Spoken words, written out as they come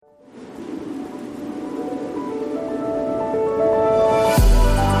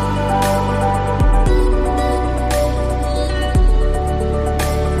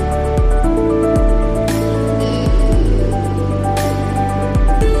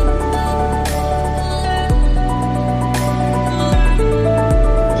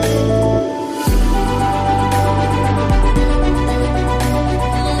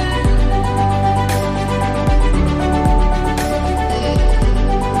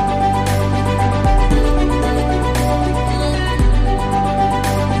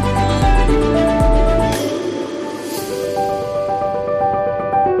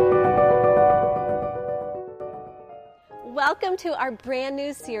to our brand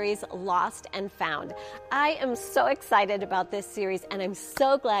new series, Lost and Found. I am so excited about this series, and I'm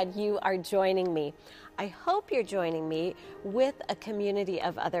so glad you are joining me. I hope you're joining me with a community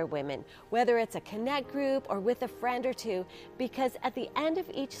of other women, whether it's a connect group or with a friend or two, because at the end of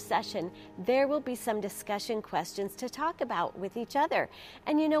each session, there will be some discussion questions to talk about with each other.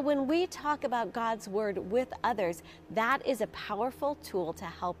 And you know, when we talk about God's Word with others, that is a powerful tool to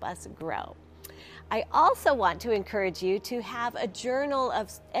help us grow. I also want to encourage you to have a journal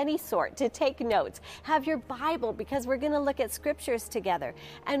of any sort to take notes. Have your Bible, because we're going to look at scriptures together.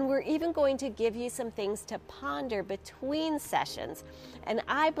 And we're even going to give you some things to ponder between sessions. And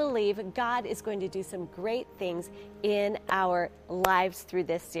I believe God is going to do some great things in our lives through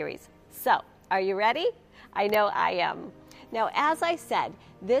this series. So, are you ready? I know I am. Now, as I said,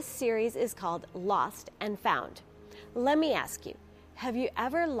 this series is called Lost and Found. Let me ask you, have you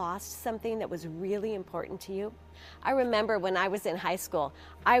ever lost something that was really important to you? I remember when I was in high school,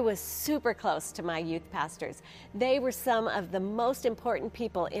 I was super close to my youth pastors. They were some of the most important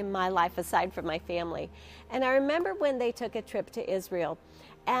people in my life aside from my family. And I remember when they took a trip to Israel,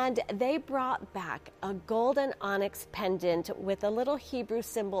 and they brought back a golden onyx pendant with a little Hebrew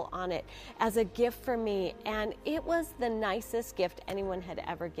symbol on it as a gift for me. And it was the nicest gift anyone had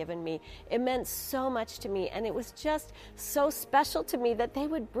ever given me. It meant so much to me, and it was just so special to me that they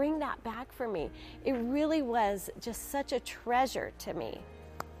would bring that back for me. It really was just such a treasure to me.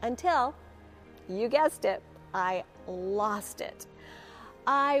 Until, you guessed it, I lost it.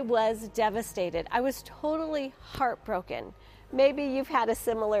 I was devastated. I was totally heartbroken. Maybe you've had a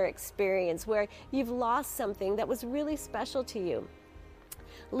similar experience where you've lost something that was really special to you.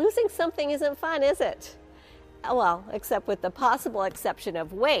 Losing something isn't fun, is it? Well, except with the possible exception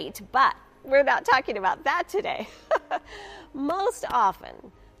of weight, but we're not talking about that today. Most often,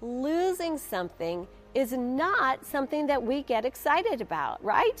 losing something is not something that we get excited about,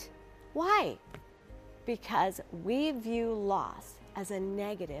 right? Why? Because we view loss as a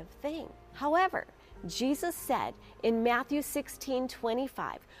negative thing. However, Jesus said in Matthew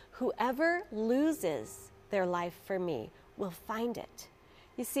 16:25, whoever loses their life for me will find it.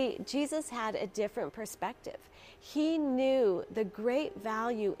 You see, Jesus had a different perspective. He knew the great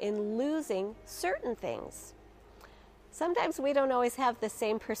value in losing certain things. Sometimes we don't always have the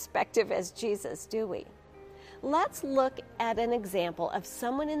same perspective as Jesus, do we? Let's look at an example of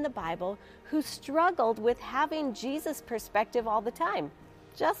someone in the Bible who struggled with having Jesus' perspective all the time,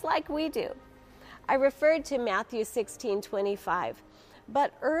 just like we do. I referred to Matthew 16:25,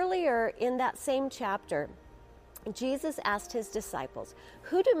 but earlier in that same chapter, Jesus asked his disciples,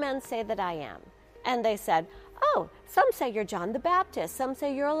 "Who do men say that I am?" And they said, "Oh, some say you're John the Baptist, some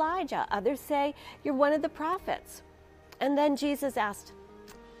say you're Elijah, others say you're one of the prophets." And then Jesus asked,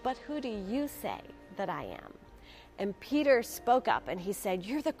 "But who do you say that I am?" And Peter spoke up and he said,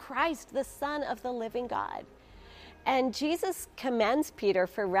 "You're the Christ, the Son of the living God." And Jesus commends Peter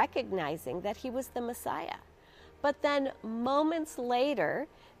for recognizing that he was the Messiah. But then moments later,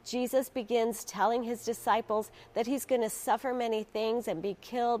 Jesus begins telling his disciples that he's going to suffer many things and be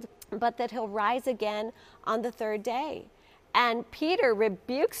killed, but that he'll rise again on the third day. And Peter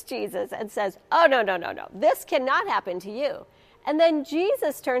rebukes Jesus and says, "Oh, no, this cannot happen to you." And then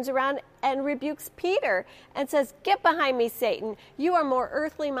Jesus turns around and rebukes Peter and says, "Get behind me, Satan. You are more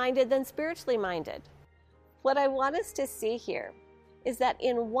earthly minded than spiritually minded." What I want us to see here is that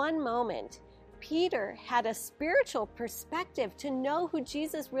in one moment, Peter had a spiritual perspective to know who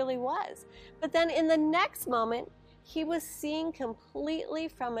Jesus really was. But then in the next moment, he was seeing completely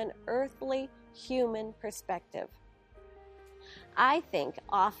from an earthly human perspective. I think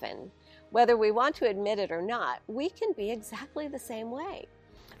often, whether we want to admit it or not, we can be exactly the same way.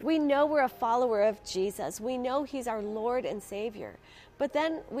 We know we're a follower of Jesus. We know he's our Lord and Savior. But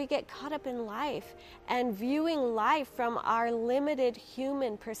then we get caught up in life and viewing life from our limited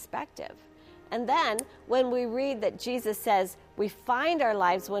human perspective. And then when we read that Jesus says we find our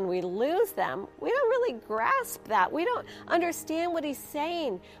lives when we lose them, we don't really grasp that. We don't understand what he's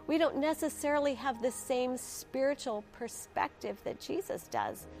saying. We don't necessarily have the same spiritual perspective that Jesus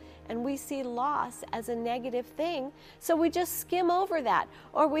does. And we see loss as a negative thing, so we just skim over that.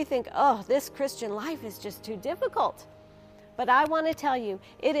 Or we think, "Oh, this Christian life is just too difficult." But I want to tell you,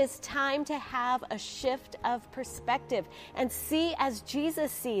 it is time to have a shift of perspective and see as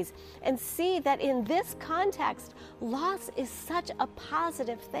Jesus sees, and see that in this context, loss is such a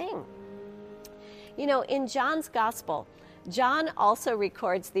positive thing. You know, in John's Gospel, John also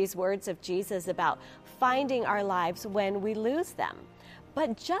records these words of Jesus about finding our lives when we lose them.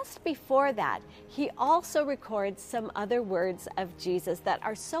 But just before that, he also records some other words of Jesus that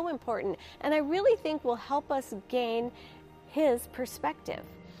are so important, and I really think will help us gain his perspective.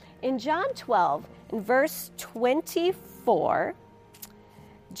 In John 12, in verse 24,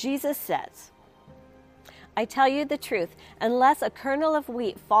 Jesus says, I tell you the truth, unless a kernel of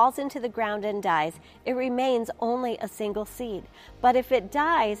wheat falls into the ground and dies, it remains only a single seed. But if it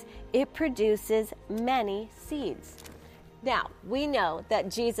dies, it produces many seeds. Now, we know that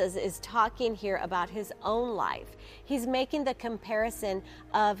Jesus is talking here about his own life. He's making the comparison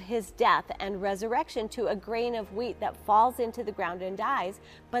of his death and resurrection to a grain of wheat that falls into the ground and dies,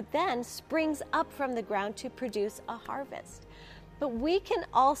 but then springs up from the ground to produce a harvest. But we can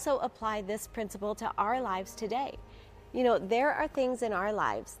also apply this principle to our lives today. You know, there are things in our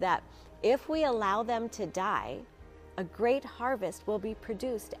lives that if we allow them to die, a great harvest will be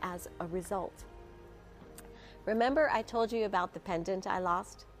produced as a result. Remember I told you about the pendant I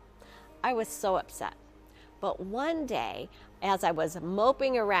lost? I was so upset. But one day, as I was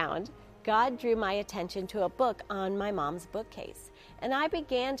moping around, God drew my attention to a book on my mom's bookcase. And I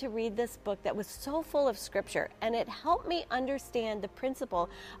began to read this book that was so full of scripture, and it helped me understand the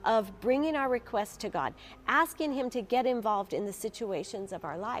principle of bringing our requests to God, asking him to get involved in the situations of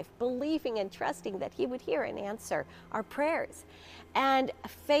our life, believing and trusting that he would hear and answer our prayers. And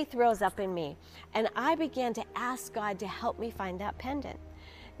faith rose up in me, and I began to ask God to help me find that pendant.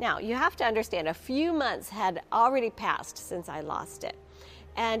 Now, you have to understand, a few months had already passed since I lost it.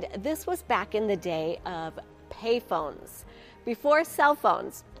 And this was back in the day of payphones, before cell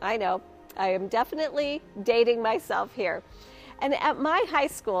phones. I know, I am definitely dating myself here. And at my high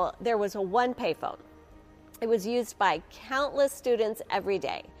school, there was one payphone. It was used by countless students every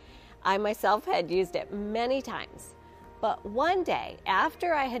day. I myself had used it many times. But one day,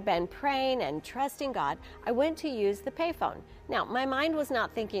 after I had been praying and trusting God, I went to use the payphone. Now, my mind was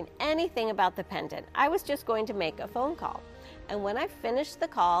not thinking anything about the pendant. I was just going to make a phone call. And when I finished the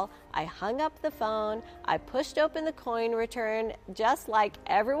call, I hung up the phone, I pushed open the coin return, just like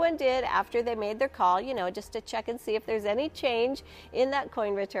everyone did after they made their call, you know, just to check and see if there's any change in that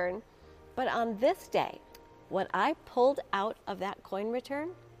coin return. But on this day, what I pulled out of that coin return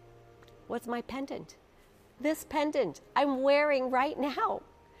was my pendant. This pendant I'm wearing right now.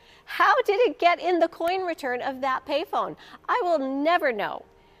 How did it get in the coin return of that payphone? I will never know.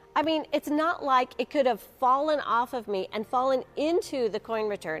 I mean, it's not like it could have fallen off of me and fallen into the coin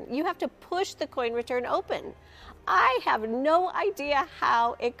return. You have to push the coin return open. I have no idea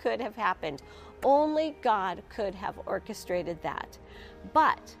how it could have happened. Only God could have orchestrated that.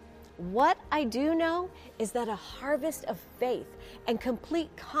 But what I do know is that a harvest of faith and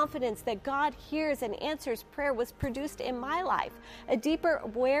complete confidence that God hears and answers prayer was produced in my life. A deeper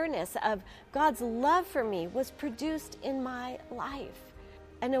awareness of God's love for me was produced in my life.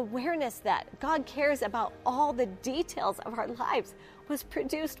 An awareness that God cares about all the details of our lives was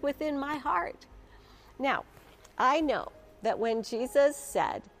produced within my heart. Now, I know that when Jesus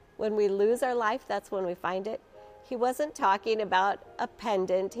said, when we lose our life, that's when we find it, he wasn't talking about a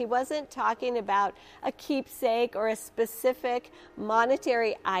pendant. He wasn't talking about a keepsake or a specific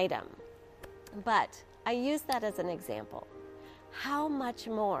monetary item. But I use that as an example. How much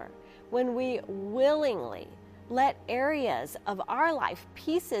more when we willingly let areas of our life,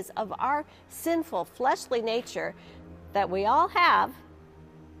 pieces of our sinful fleshly nature that we all have,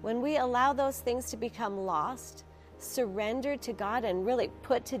 when we allow those things to become lost, surrendered to God and really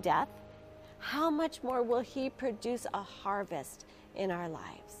put to death, how much more will he produce a harvest in our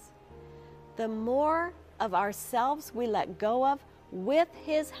lives? The more of ourselves we let go of with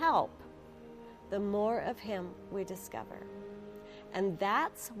his help, the more of him we discover. And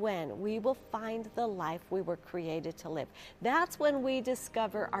that's when we will find the life we were created to live. That's when we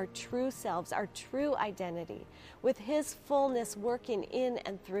discover our true selves, our true identity, with his fullness working in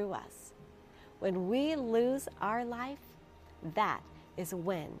and through us. When we lose our life, that is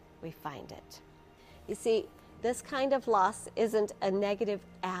when we find it. You see, this kind of loss isn't a negative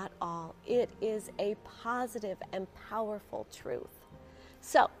at all. It is a positive and powerful truth.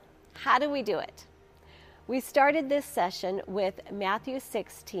 So, how do we do it? We started this session with Matthew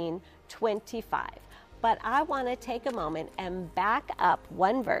 16:25, but I want to take a moment and back up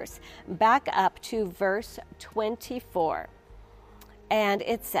one verse, back up to verse 24. And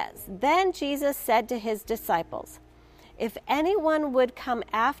it says, "Then Jesus said to his disciples, 'If anyone would come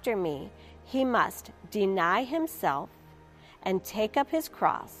after me, he must deny himself and take up his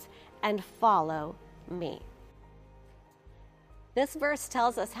cross and follow me.'" This verse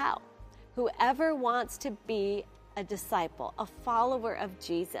tells us how. Whoever wants to be a disciple, a follower of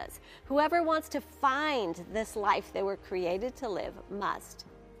Jesus, whoever wants to find this life they were created to live must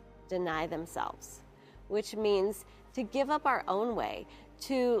deny themselves, which means to give up our own way,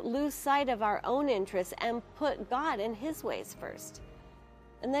 to lose sight of our own interests and put God and his ways first.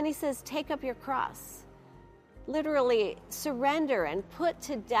 And then he says, take up your cross. Literally surrender and put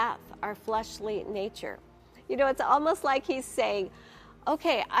to death our fleshly nature. You know, it's almost like he's saying,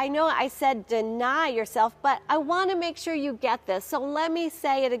 okay, I know I said deny yourself, but I want to make sure you get this. So let me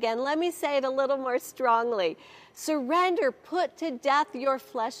say it again. Let me say it a little more strongly. Surrender, put to death your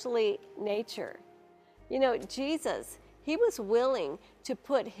fleshly nature. You know, Jesus, he was willing to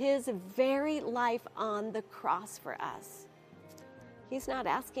put his very life on the cross for us. He's not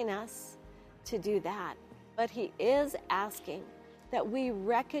asking us to do that, but he is asking that we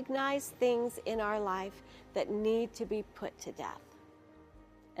recognize things in our life that need to be put to death.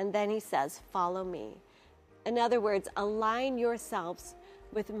 And then he says, follow me. In other words, align yourselves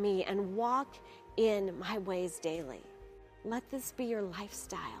with me and walk in my ways daily. Let this be your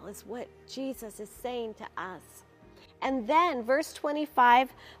lifestyle, is what Jesus is saying to us. And then verse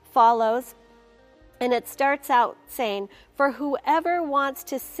 25 follows, and it starts out saying, for whoever wants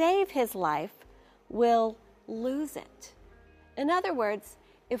to save his life will lose it. In other words,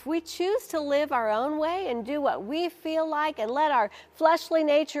 if we choose to live our own way and do what we feel like and let our fleshly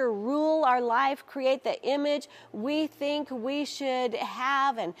nature rule our life, create the image we think we should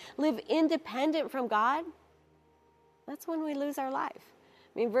have and live independent from God, that's when we lose our life.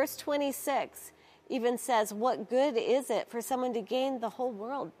 I mean, verse 26 even says, what good is it for someone to gain the whole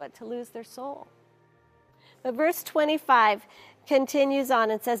world but to lose their soul? But verse 25 continues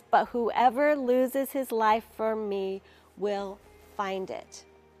on and says, but whoever loses his life for me will find it.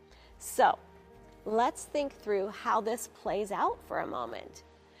 So let's think through how this plays out for a moment.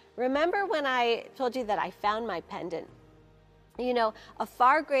 Remember when I told you that I found my pendant? You know, a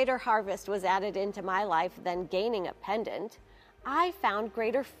far greater harvest was added into my life than gaining a pendant. I found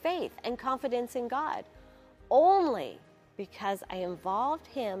greater faith and confidence in God only because I involved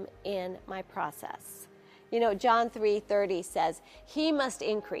him in my process. You know, John 3:30 says, he must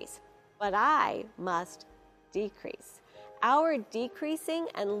increase, but I must decrease. Our decreasing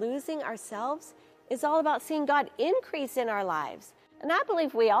and losing ourselves is all about seeing God increase in our lives. And I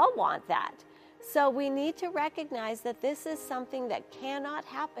believe we all want that. So we need to recognize that this is something that cannot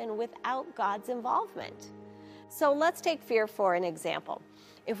happen without God's involvement. So let's take fear for an example.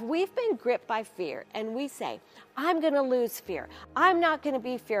 If we've been gripped by fear and we say, I'm going to lose fear, I'm not going to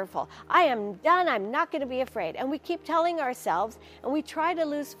be fearful, I am done, I'm not going to be afraid, and we keep telling ourselves and we try to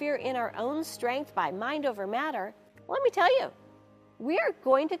lose fear in our own strength by mind over matter, let me tell you, we are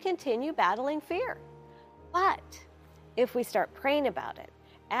going to continue battling fear. But if we start praying about it,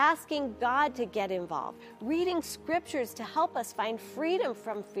 asking God to get involved, reading scriptures to help us find freedom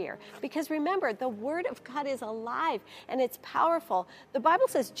from fear. Because remember, the Word of God is alive and it's powerful. The Bible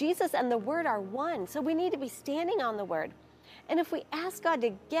says Jesus and the Word are one, so we need to be standing on the Word. And if we ask God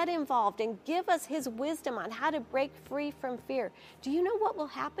to get involved and give us his wisdom on how to break free from fear, do you know what will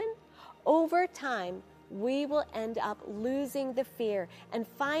happen? Over time, we will end up losing the fear and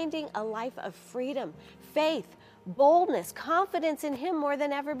finding a life of freedom, faith, boldness, confidence in him more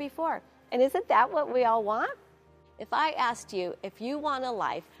than ever before. And isn't that what we all want? If I asked you if you want a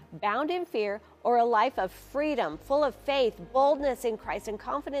life bound in fear or a life of freedom, full of faith, boldness in Christ, and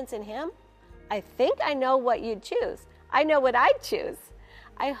confidence in him, I think I know what you'd choose. I know what I'd choose.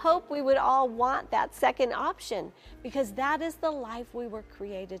 I hope we would all want that second option because that is the life we were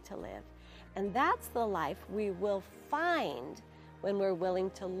created to live. And that's the life we will find when we're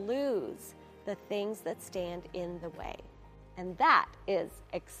willing to lose the things that stand in the way. And that is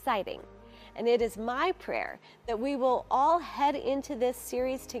exciting. And it is my prayer that we will all head into this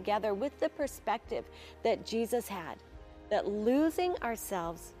series together with the perspective that Jesus had, that losing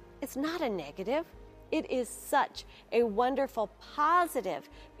ourselves is not a negative. It is such a wonderful positive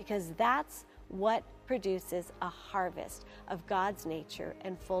because that's what produces a harvest of God's nature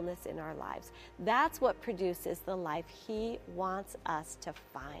and fullness in our lives. That's what produces the life he wants us to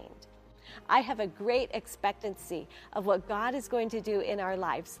find. I have a great expectancy of what God is going to do in our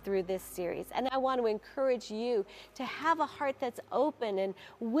lives through this series. And I want to encourage you to have a heart that's open and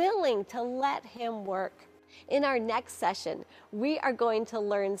willing to let him work. In our next session, we are going to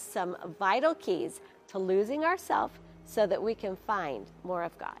learn some vital keys to losing ourselves so that we can find more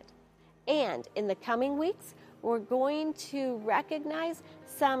of God. And in the coming weeks, we're going to recognize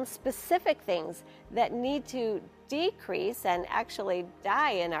some specific things that need to decrease and actually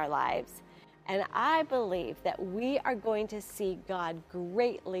die in our lives. And I believe that we are going to see God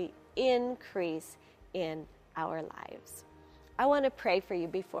greatly increase in our lives. I want to pray for you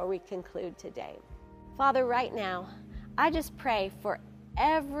before we conclude today. Father, right now, I just pray for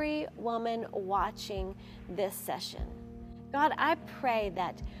every woman watching this session. God, I pray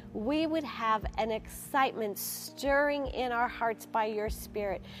that we would have an excitement stirring in our hearts by your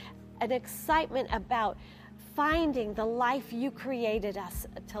Spirit, an excitement about finding the life you created us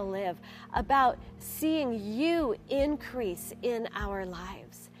to live, about seeing you increase in our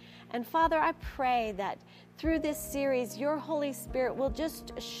lives. And Father, I pray that through this series, your Holy Spirit will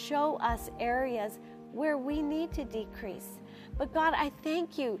just show us areas where we need to decrease. But God, I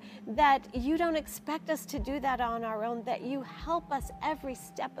thank you that you don't expect us to do that on our own, that you help us every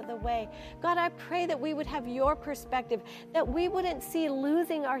step of the way. God, I pray that we would have your perspective, that we wouldn't see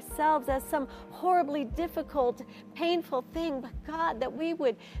losing ourselves as some horribly difficult, painful thing, but God, that we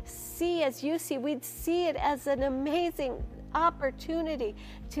would see as you see, we'd see it as an amazing opportunity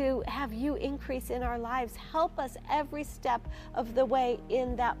to have you increase in our lives. Help us every step of the way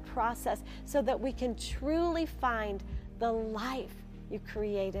in that process so that we can truly find the life you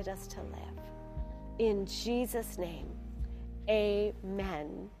created us to live. In Jesus' name,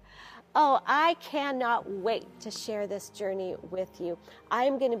 amen. Oh, I cannot wait to share this journey with you.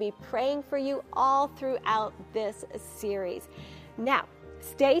 I'm going to be praying for you all throughout this series. Now,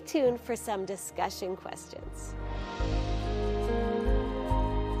 stay tuned for some discussion questions.